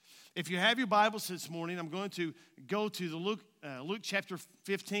If you have your Bibles this morning, I'm going to go to the Luke chapter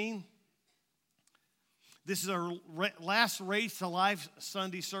 15. This is our last Race to Life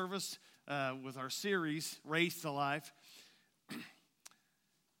Sunday service with our series, Race to Life.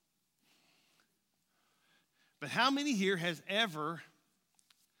 But how many here have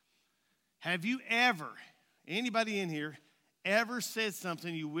you ever, anybody in here, ever said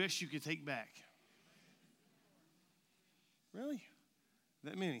something you wish you could take back? Really?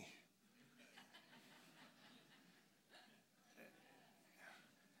 That many?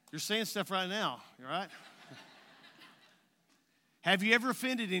 You're saying stuff right now, right? Have you ever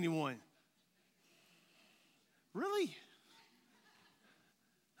offended anyone? Really?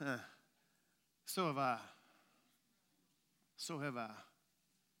 Huh. So have I.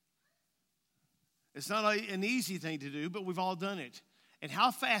 It's not an easy thing to do, but we've all done it. And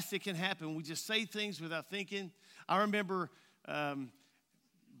how fast it can happen. We just say things without thinking. I remember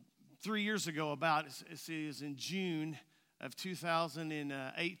 3 years ago, it was in June of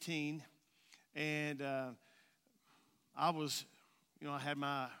 2018, and I had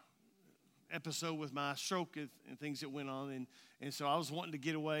my episode with my stroke and things that went on, and so I was wanting to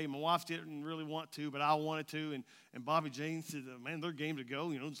get away. My wife didn't really want to, but I wanted to, and Bobby Jane said, man, they're game to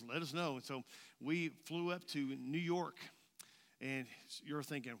go, just let us know. And so we flew up to New York, and you're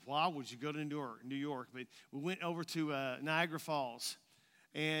thinking, why would you go to New York? But we went over to Niagara Falls,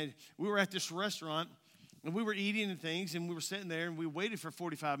 and we were at this restaurant, and we were eating and things, and we were sitting there, and we waited for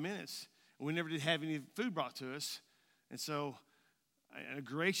 45 minutes, and we never did have any food brought to us. And so, in a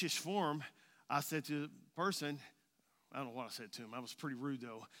gracious form, I said to the person, I don't know what I said to him. I was pretty rude,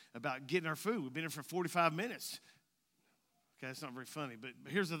 though, about getting our food. We've been here for 45 minutes. Okay, that's not very funny, but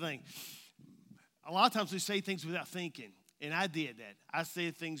here's the thing. A lot of times we say things without thinking, and I did that. I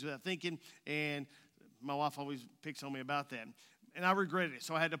said things without thinking, and my wife always picks on me about that. And I regretted it,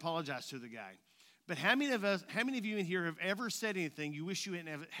 so I had to apologize to the guy. But how many of you in here have ever said anything you wish you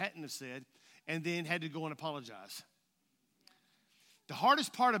hadn't have said and then had to go and apologize? The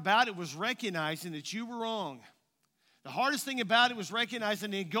hardest part about it was recognizing that you were wrong. The hardest thing about it was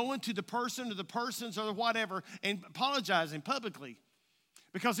recognizing and going to the person or the persons or whatever and apologizing publicly.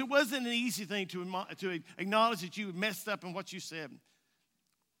 Because it wasn't an easy thing to acknowledge that you had messed up in what you said.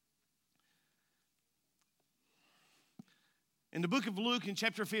 In the book of Luke, in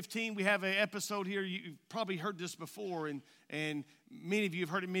chapter 15, we have an episode here. You've probably heard this before, and many of you have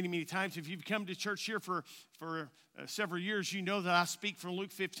heard it many, many times. If you've come to church here for several years, you know that I speak from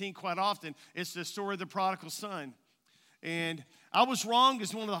Luke 15 quite often. It's the story of the prodigal son. And I was wrong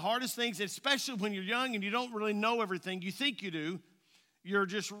is one of the hardest things, especially when you're young and you don't really know everything. You think you do. You're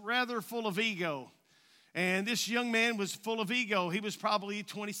just rather full of ego. And this young man was full of ego. He was probably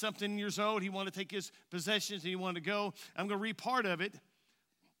 20-something years old. He wanted to take his possessions and he wanted to go. I'm going to read part of it.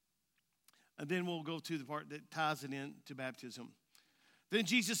 And then we'll go to the part that ties it in to baptism. Then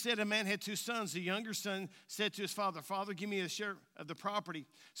Jesus said, a man had two sons. The younger son said to his father, Father, give me a share of the property.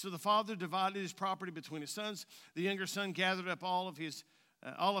 So the father divided his property between his sons. The younger son gathered up all of his,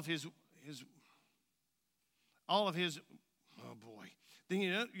 oh boy.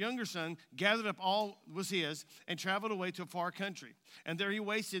 The younger son gathered up all was his and traveled away to a far country. And there he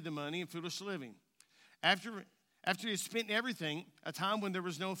wasted the money in foolish living. After he had spent everything, a time when there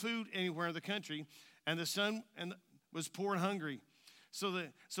was no food anywhere in the country, and the son was poor and hungry. So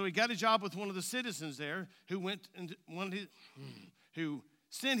he got a job with one of the citizens there who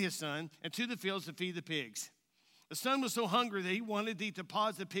sent his son into the fields to feed the pigs. The son was so hungry that he wanted to eat the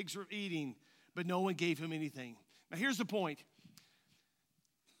pods the pigs were eating, but no one gave him anything. Now here's the point.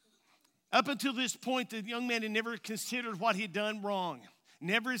 Up until this point, the young man had never considered what he had done wrong.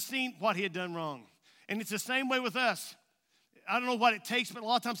 Never seen what he had done wrong. And it's the same way with us. I don't know what it takes, but a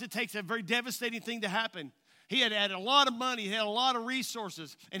lot of times it takes a very devastating thing to happen. He had a lot of money, he had a lot of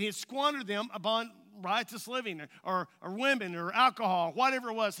resources, and he had squandered them upon riotous living or women or alcohol,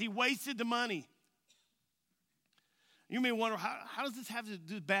 whatever it was. He wasted the money. You may wonder, how does this have to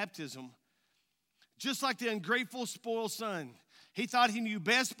do with baptism? Just like the ungrateful, spoiled son. He thought he knew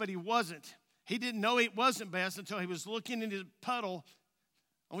best, but he wasn't. He didn't know it wasn't best until he was looking in his puddle.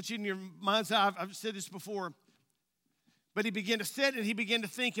 I want you in your mind's eye, I've said this before. But he began to sit and he began to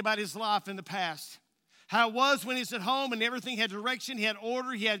think about his life in the past. How it was when he was at home and everything had direction, he had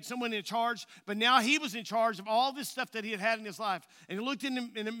order, he had someone in charge. But now he was in charge of all this stuff that he had in his life. And he looked in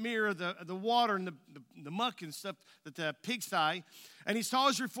the mirror of the water and the muck and stuff, the pigsty. And he saw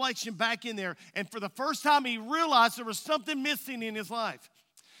his reflection back in there. And for the first time, he realized there was something missing in his life.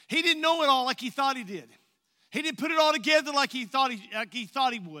 He didn't know it all like he thought he did. He didn't put it all together like he thought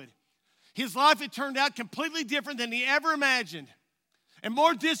he would. His life had turned out completely different than he ever imagined. and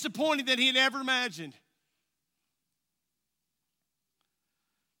more disappointed than he had ever imagined.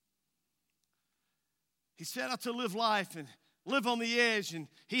 He set out to live life and live on the edge, and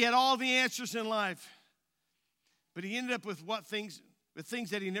he had all the answers in life. But he ended up with things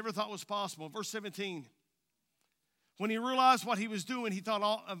that he never thought was possible. Verse 17. When he realized what he was doing, he thought,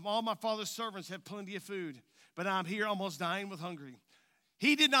 all my father's servants have plenty of food, but I'm here almost dying with hunger.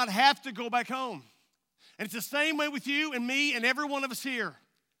 He did not have to go back home. And it's the same way with you and me and every one of us here.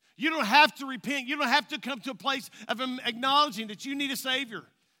 You don't have to repent. You don't have to come to a place of acknowledging that you need a Savior.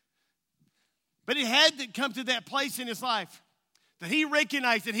 But he had to come to that place in his life that he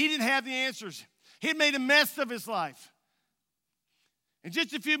recognized that he didn't have the answers. He had made a mess of his life. In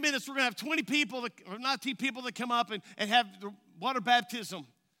just a few minutes, we're going to have 20 people, or not 2 people that come up and have the water baptism.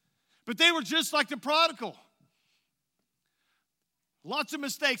 But they were just like the prodigal. Lots of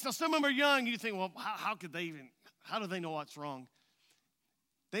mistakes. Now, some of them are young. You think, well, how do they know what's wrong?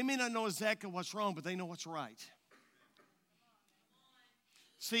 They may not know exactly what's wrong, but they know what's right.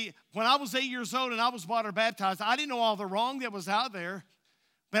 See, when I was 8 years old and I was water baptized, I didn't know all the wrong that was out there,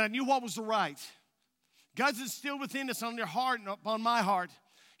 but I knew what was the right. God's instilled within us on your heart and upon my heart.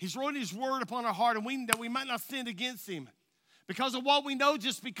 He's wrote his word upon our heart, and that we might not sin against him. Because of what we know,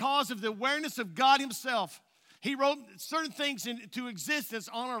 just because of the awareness of God himself, he wrote certain things into existence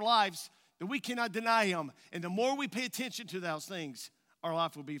on our lives that we cannot deny him. And the more we pay attention to those things, our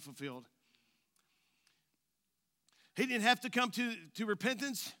life will be fulfilled. He didn't have to come to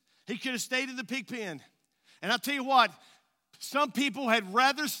repentance. He could have stayed in the pig pen. And I'll tell you what, some people had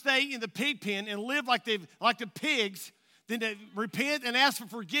rather stay in the pig pen and live like the pigs than to repent and ask for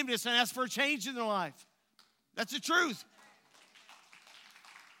forgiveness and ask for a change in their life. That's the truth.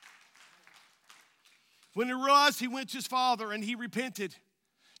 When he realized, he went to his father and he repented.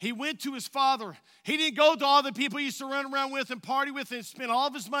 He went to his father. He didn't go to all the people he used to run around with and party with and spend all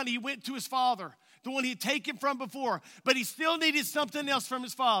of his money. He went to his father, the one he'd taken from before. But he still needed something else from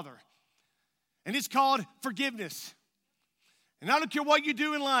his father. And it's called forgiveness. And I don't care what you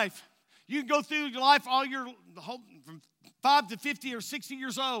do in life. You can go through your life from 5 to 50 or 60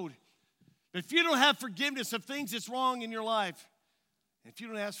 years old. But if you don't have forgiveness of things that's wrong in your life, and if you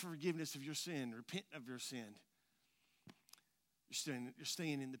don't ask for forgiveness of your sin, repent of your sin, you're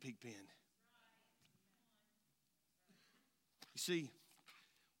staying in the pig pen. You see,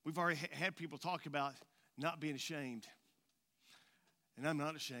 we've already had people talk about not being ashamed. And I'm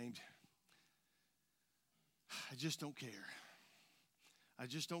not ashamed. I just don't care. I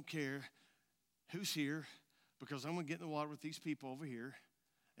just don't care who's here, because I'm going to get in the water with these people over here.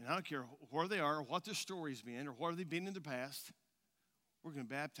 And I don't care where they are or what their story's been or where they've been in the past. We're going to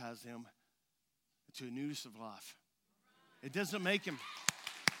baptize them to a newness of life. It doesn't make them.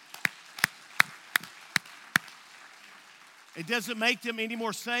 It doesn't make them any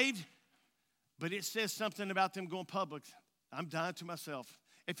more saved, but it says something about them going public. I'm dying to myself.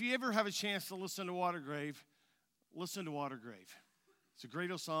 If you ever have a chance to listen to Watergrave, listen to Watergrave. It's a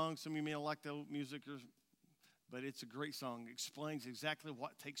great old song. Some of you may not like the old music, but it's a great song. It explains exactly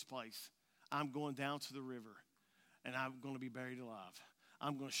what takes place. I'm going down to the river, and I'm going to be buried alive.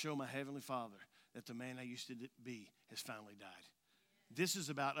 I'm going to show my Heavenly Father that the man I used to be has finally died. This is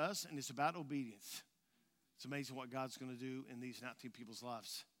about us, and it's about obedience. It's amazing what God's going to do in these 19 people's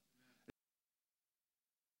lives.